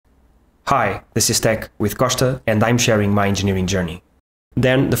Hi, this is Tech with Costa, and I'm sharing my engineering journey.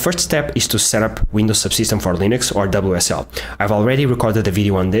 Then the first step is to set up Windows Subsystem for Linux, or WSL. I've already recorded a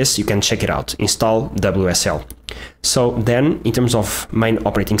video on this, you can check it out. Install WSL. So then, in terms of main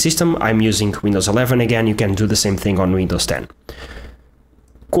operating system, I'm using Windows 11 again. You can do the same thing on Windows 10.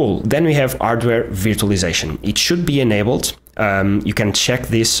 Cool. Then we have hardware virtualization. It should be enabled. You can check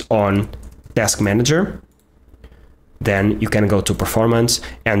this on Task Manager. Then you can go to performance,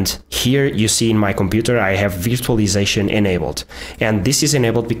 and here you see in my computer I have virtualization enabled, and this is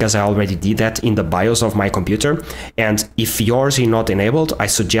enabled because I already did that in the BIOS of my computer. And if yours is not enabled, I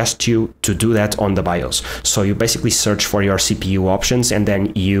suggest you to do that on the BIOS. So you basically search for your CPU options, and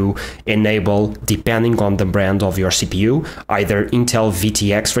then you enable, depending on the brand of your CPU, either Intel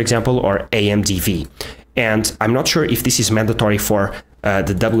VTX, for example, or AMD V. And I'm not sure if this is mandatory for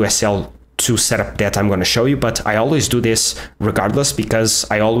the WSL to set up that I'm going to show you, but I always do this regardless, because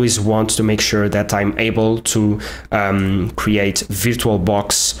I always want to make sure that I'm able to create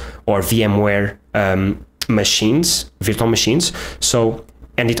VirtualBox or VMware virtual machines. So,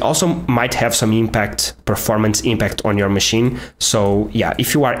 and it also might have some impact, performance impact on your machine. So yeah,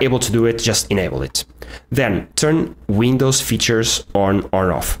 if you are able to do it, just enable it. Then turn Windows features on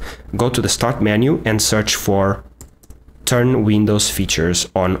or off. Go to the Start menu and search for Turn Windows features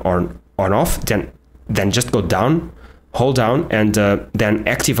on or off. Then just go down, hold down, and then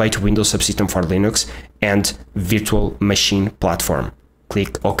activate Windows Subsystem for Linux and Virtual Machine Platform.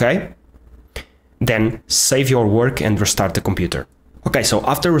 Click OK. Then save your work and restart the computer. Okay, so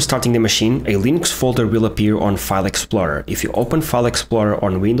after restarting the machine, a Linux folder will appear on File Explorer. If you open File Explorer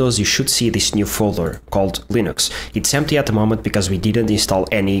on Windows, you should see this new folder called Linux. It's empty at the moment because we didn't install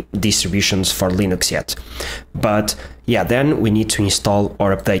any distributions for Linux yet. But yeah, then we need to install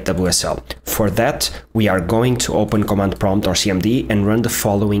or update WSL. For that, we are going to open Command Prompt or CMD and run the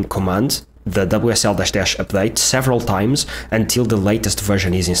following command, the WSL-update, several times until the latest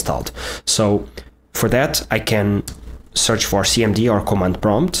version is installed. So for that, I can search for CMD or Command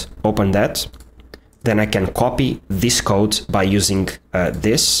Prompt, open that. Then I can copy this code by using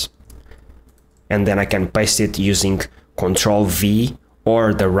this, and then I can paste it using Ctrl-V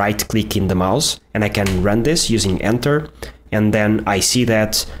or the right click in the mouse, and I can run this using Enter, and then I see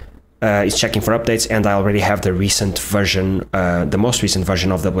that it's checking for updates, and I already have the recent version, the most recent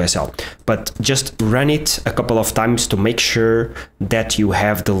version of WSL. But just run it a couple of times to make sure that you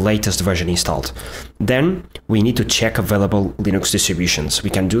have the latest version installed. Then we need to check available Linux distributions.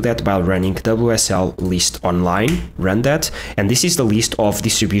 We can do that by running WSL list online, run that, and this is the list of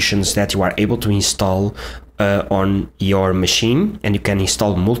distributions that you are able to install on your machine, and you can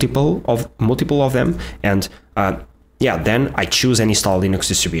install multiple of them. And yeah, then I choose and install Linux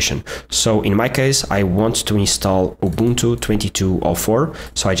distribution. So in my case, I want to install Ubuntu 22.04.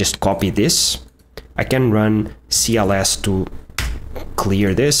 So I just copy this. I can run CLS to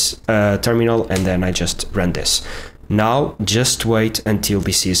clear this terminal, and then I just run this. Now just wait until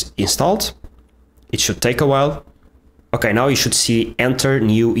this is installed. It should take a while. Okay, now you should see enter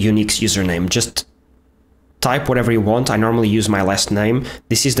new Unix username. Just type whatever you want. I normally use my last name.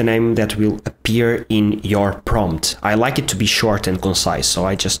 This is the name that will appear in your prompt. I like it to be short and concise, so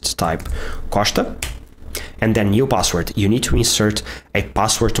I just type Costa. And then new password. You need to insert a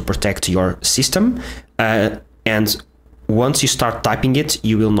password to protect your system. And once you start typing it,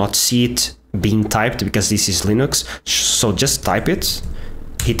 you will not see it being typed because this is Linux. So just type it,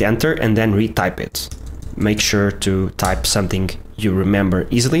 hit enter, and then retype it. Make sure to type something you remember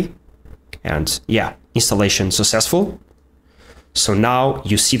easily. And yeah, installation successful. So now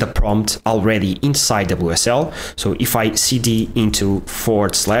you see the prompt already inside WSL. So if I cd into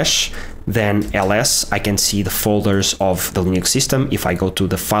 /, then ls, I can see the folders of the Linux system. If I go to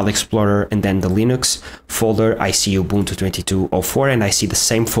the File Explorer and then the Linux folder, I see Ubuntu 22.04, and I see the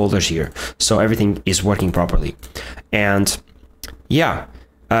same folders here. So everything is working properly. And yeah,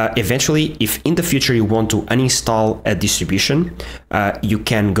 eventually, if in the future you want to uninstall a distribution, you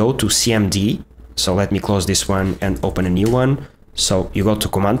can go to CMD. So let me close this one and open a new one. So you go to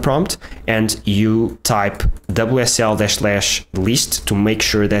Command Prompt and you type WSL-list to make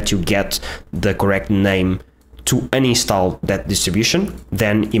sure that you get the correct name to uninstall that distribution.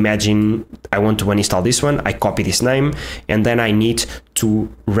 Then imagine I want to uninstall this one. I copy this name, and then I need to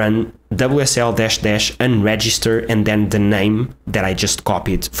run WSL-unregister and then the name that I just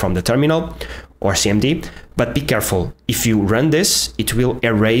copied from the terminal or CMD. But be careful, if you run this, it will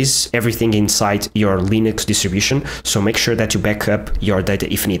erase everything inside your Linux distribution, so make sure that you back up your data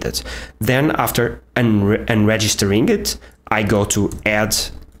if needed. Then after unregistering it, I go to add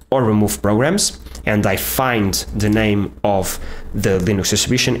or remove programs, and I find the name of the Linux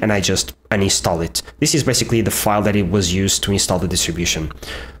distribution and I just uninstall it. This is basically the file that it was used to install the distribution.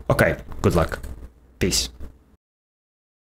 Okay, good luck. Peace.